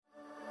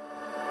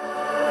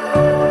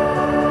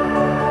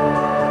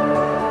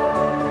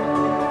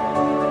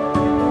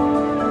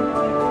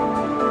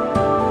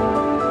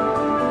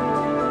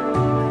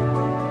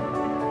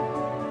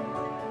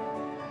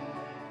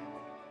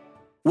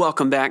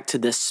Welcome back to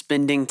the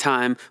Spending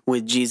Time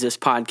with Jesus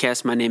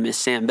podcast. My name is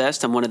Sam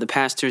Best. I'm one of the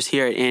pastors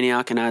here at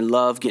Antioch, and I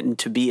love getting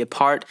to be a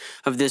part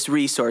of this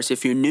resource.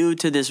 If you're new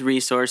to this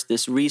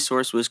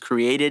resource was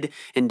created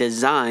and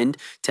designed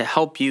to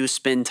help you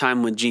spend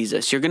time with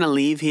Jesus. You're going to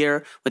leave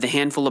here with a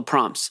handful of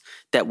prompts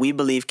that we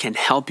believe can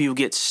help you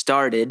get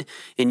started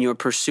in your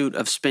pursuit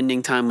of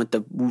spending time with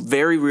the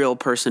very real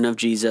person of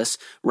Jesus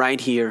right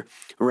here,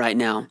 right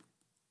now.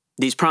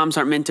 These prompts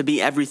aren't meant to be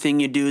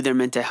everything you do. They're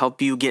meant to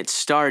help you get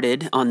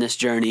started on this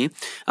journey.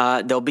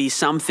 There'll be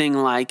something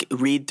like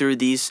read through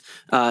these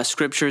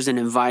scriptures and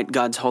invite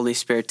God's Holy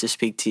Spirit to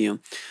speak to you.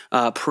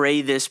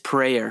 Pray this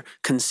prayer.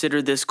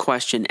 Consider this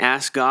question.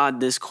 Ask God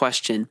this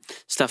question.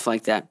 Stuff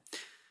like that.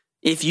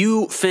 If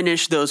you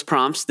finish those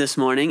prompts this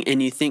morning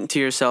and you think to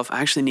yourself,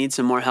 I actually need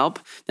some more help,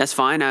 that's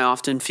fine. I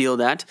often feel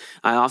that.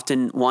 I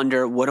often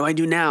wonder, what do I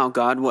do now,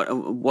 God?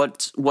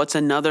 What's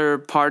another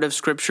part of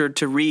Scripture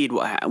to read?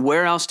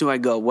 Where else do I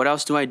go? What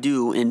else do I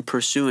do in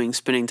pursuing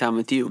spending time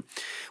with you?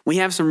 We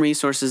have some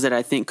resources that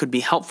I think could be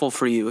helpful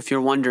for you if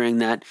you're wondering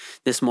that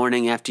this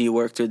morning after you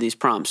work through these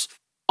prompts.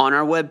 On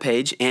our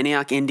webpage,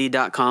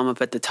 AntiochND.com,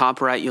 up at the top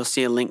right, you'll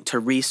see a link to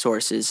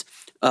resources.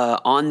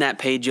 On that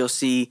page, you'll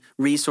see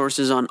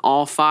resources on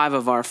all 5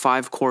 of our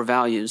 5 core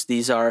values.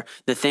 These are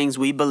the things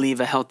we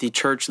believe a healthy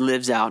church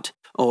lives out,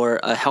 or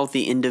a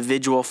healthy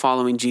individual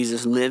following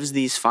Jesus lives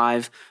these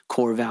 5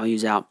 core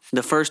values out.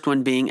 The first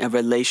one being a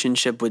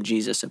relationship with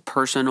Jesus, a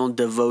personal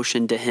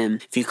devotion to Him.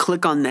 If you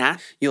click on that,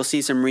 you'll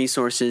see some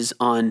resources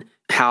on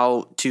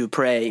how to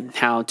pray,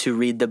 how to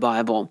read the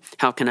Bible,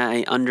 how can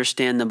I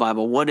understand the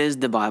Bible, what is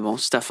the Bible,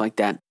 stuff like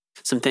that.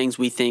 Some things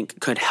we think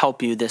could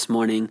help you this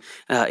morning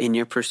in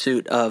your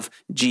pursuit of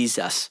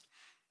Jesus.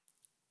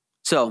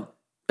 So,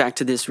 back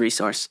to this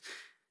resource.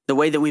 The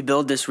way that we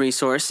build this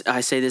resource,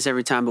 I say this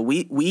every time, but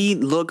we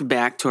look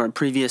back to our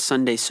previous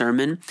Sunday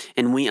sermon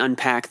and we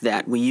unpack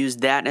that. We use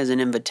that as an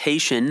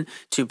invitation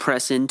to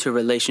press into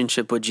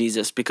relationship with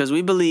Jesus because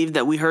we believe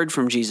that we heard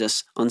from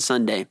Jesus on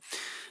Sunday.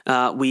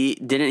 We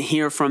didn't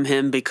hear from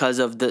him because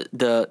of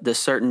the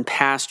certain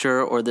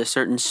pastor or the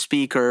certain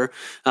speaker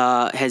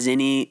has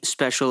any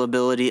special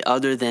ability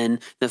other than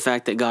the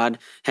fact that God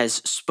has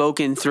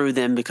spoken through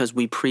them because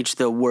we preach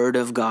the Word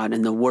of God,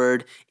 and the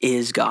Word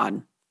is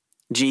God.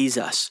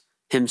 Jesus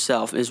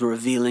Himself is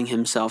revealing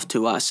Himself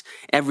to us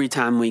every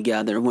time we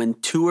gather. When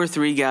 2 or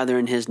 3 gather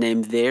in His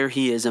name, there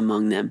He is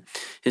among them,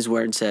 His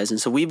Word says. And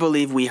so we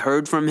believe we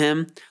heard from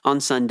Him on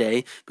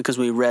Sunday because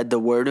we read the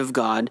Word of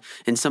God,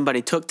 and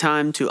somebody took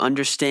time to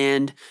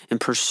understand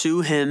and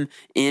pursue Him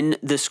in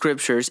the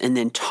Scriptures and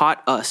then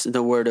taught us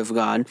the Word of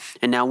God.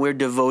 And now we're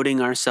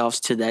devoting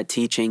ourselves to that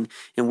teaching.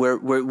 And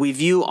we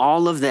view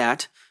all of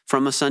that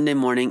from a Sunday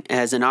morning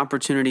as an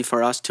opportunity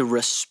for us to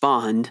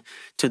respond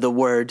to the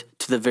Word,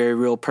 to the very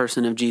real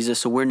person of Jesus.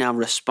 So we're now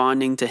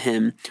responding to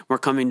Him. We're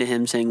coming to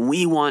Him saying,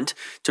 we want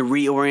to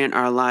reorient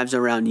our lives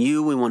around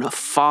you. We want to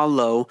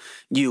follow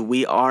you.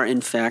 We are, in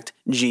fact,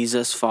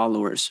 Jesus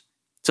followers.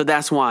 So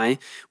that's why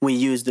we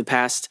use the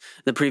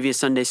previous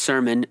Sunday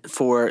sermon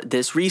for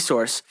this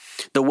resource.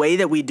 The way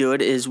that we do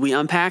it is we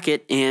unpack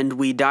it and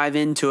we dive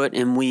into it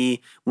and we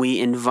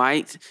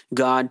invite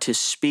God to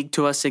speak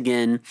to us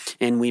again,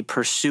 and we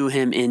pursue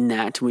Him in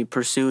that. We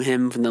pursue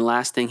Him from the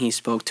last thing He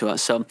spoke to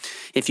us. So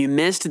if you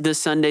missed the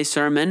Sunday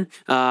sermon,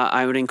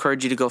 I would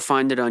encourage you to go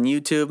find it on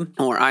YouTube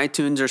or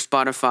iTunes or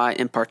Spotify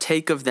and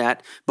partake of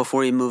that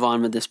before you move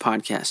on with this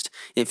podcast.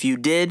 If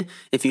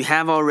you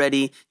have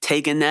already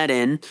taken that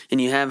in and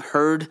you have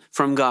heard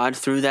from God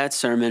through that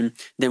sermon,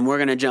 then we're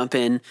going to jump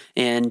in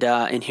and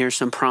hear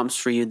some prompts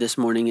for you this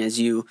morning as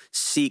you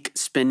seek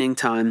spending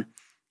time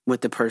with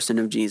the person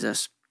of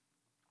Jesus.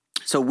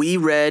 So we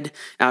read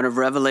out of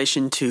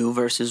Revelation 2,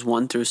 verses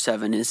 1 through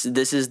 7.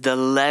 This is the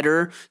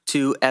letter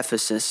to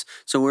Ephesus.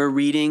 So we're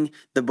reading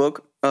the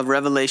book of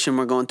Revelation.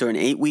 We're going through an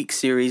 8-week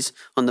series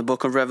on the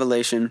book of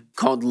Revelation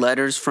called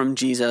Letters from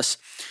Jesus.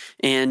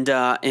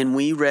 And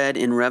we read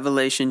in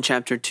Revelation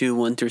chapter 2,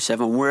 1 through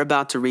 7. We're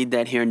about to read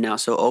that here now.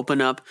 So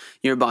open up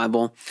your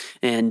Bible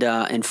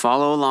and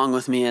follow along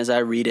with me as I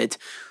read it.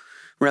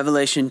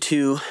 Revelation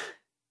 2,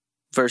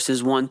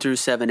 verses 1 through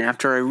 7.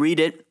 After I read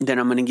it, then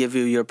I'm going to give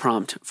you your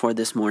prompt for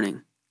this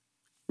morning.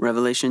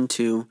 Revelation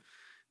 2,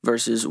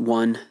 verses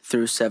 1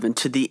 through 7.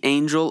 To the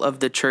angel of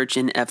the church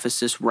in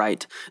Ephesus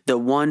write, the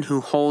one who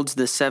holds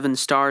the 7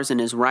 stars in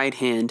his right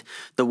hand,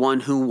 the one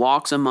who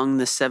walks among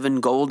the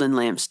 7 golden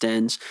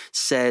lampstands,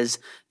 says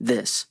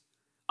this: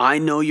 I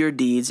know your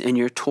deeds and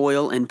your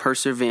toil and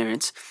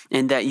perseverance,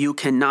 and that you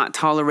cannot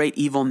tolerate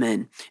evil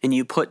men, and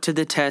you put to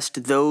the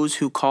test those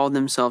who call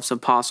themselves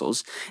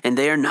apostles, and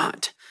they are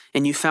not.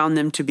 And you found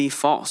them to be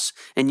false,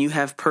 and you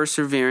have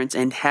perseverance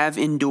and have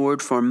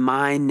endured for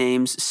my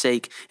name's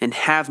sake and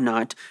have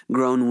not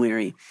grown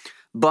weary.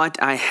 But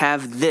I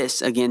have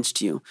this against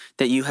you,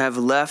 that you have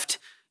left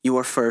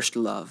your first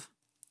love.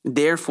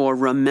 Therefore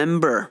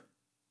remember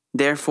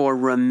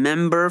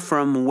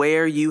from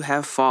where you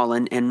have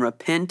fallen and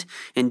repent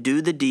and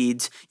do the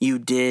deeds you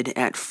did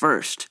at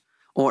first.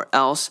 or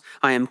else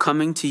I am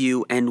coming to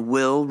you and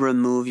will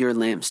remove your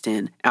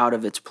lampstand out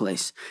of its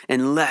place,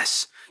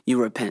 unless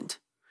you repent.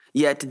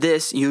 Yet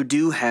this you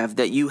do have,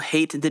 that you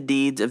hate the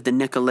deeds of the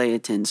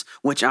Nicolaitans,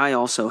 which I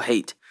also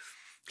hate.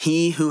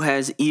 He who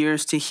has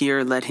ears to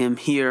hear, let him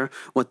hear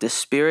what the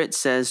Spirit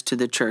says to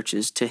the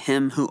churches. To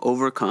him who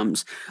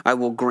overcomes, I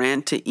will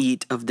grant to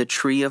eat of the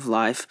tree of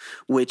life,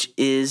 which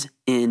is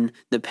in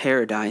the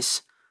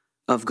paradise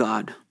of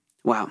God.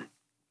 Wow.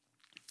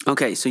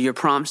 Okay, so your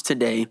prompts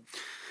today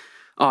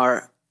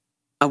are,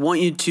 I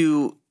want you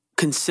to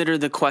consider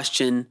the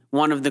question,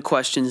 one of the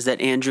questions that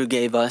Andrew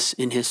gave us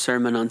in his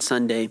sermon on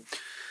Sunday.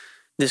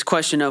 This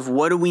question of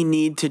what do we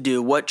need to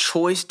do? What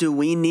choice do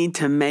we need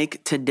to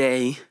make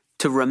today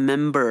to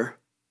remember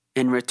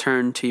and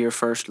return to your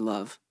first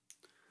love?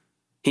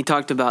 He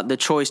talked about the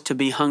choice to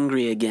be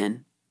hungry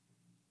again,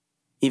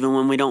 even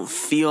when we don't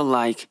feel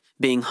like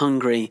being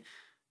hungry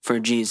for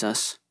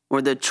Jesus,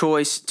 or the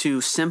choice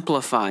to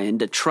simplify and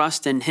to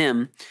trust in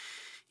Him,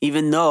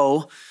 even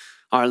though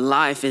our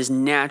life is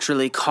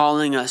naturally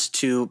calling us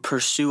to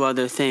pursue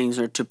other things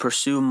or to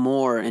pursue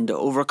more and to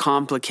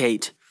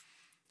overcomplicate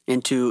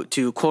and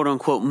to quote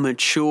unquote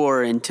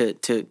mature and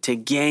to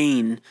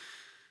gain.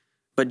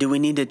 But do we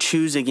need to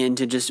choose again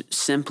to just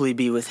simply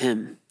be with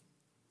Him?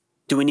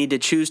 Do we need to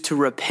choose to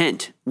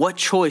repent? What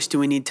choice do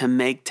we need to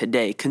make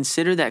today?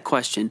 Consider that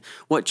question.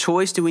 What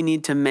choice do we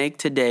need to make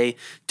today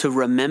to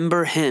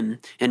remember Him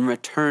and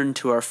return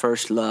to our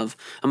first love?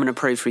 I'm going to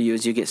pray for you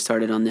as you get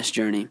started on this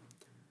journey.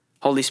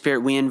 Holy Spirit,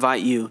 we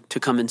invite you to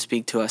come and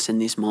speak to us in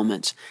these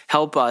moments.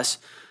 Help us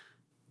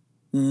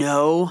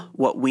know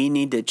what we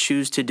need to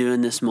choose to do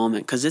in this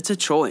moment, because it's a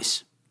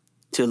choice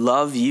to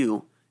love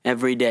you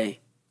every day.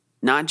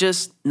 Not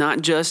just,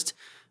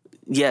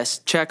 yes,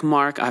 check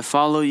mark, I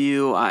follow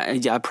you,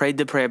 I prayed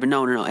the prayer, but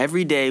no.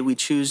 Every day we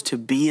choose to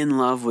be in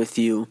love with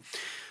you.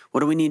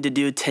 What do we need to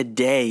do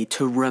today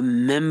to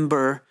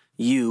remember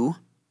you,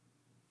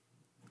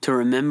 to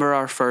remember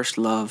our first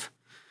love,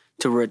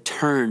 to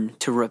return,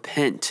 to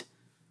repent,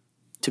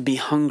 to be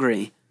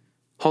hungry?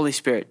 Holy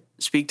Spirit,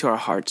 speak to our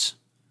hearts,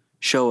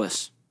 show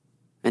us,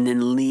 and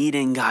then lead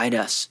and guide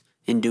us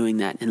in doing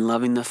that, in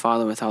loving the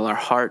Father with all our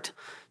heart,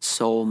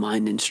 soul,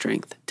 mind, and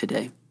strength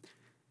today.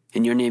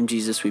 In your name,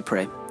 Jesus, we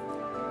pray.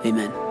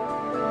 Amen.